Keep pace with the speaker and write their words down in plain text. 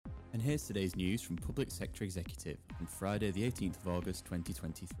And here's today's news from Public Sector Executive on Friday the 18th of August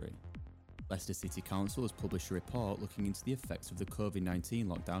 2023. Leicester City Council has published a report looking into the effects of the COVID-19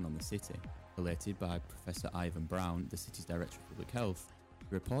 lockdown on the city. Collated by Professor Ivan Brown, the city's Director of Public Health,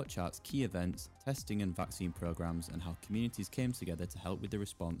 the report charts key events, testing and vaccine programmes and how communities came together to help with the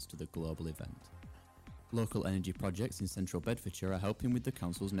response to the global event. Local energy projects in central Bedfordshire are helping with the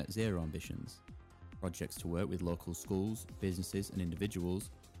council's net zero ambitions. Projects to work with local schools, businesses and individuals,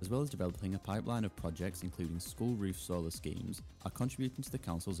 as well as developing a pipeline of projects including school roof solar schemes, are contributing to the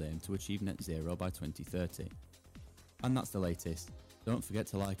council's aim to achieve net zero by 2030. And that's the latest. Don't forget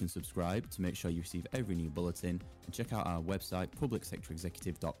to like and subscribe to make sure you receive every new bulletin, and check out our website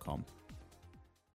publicsectorexecutive.com.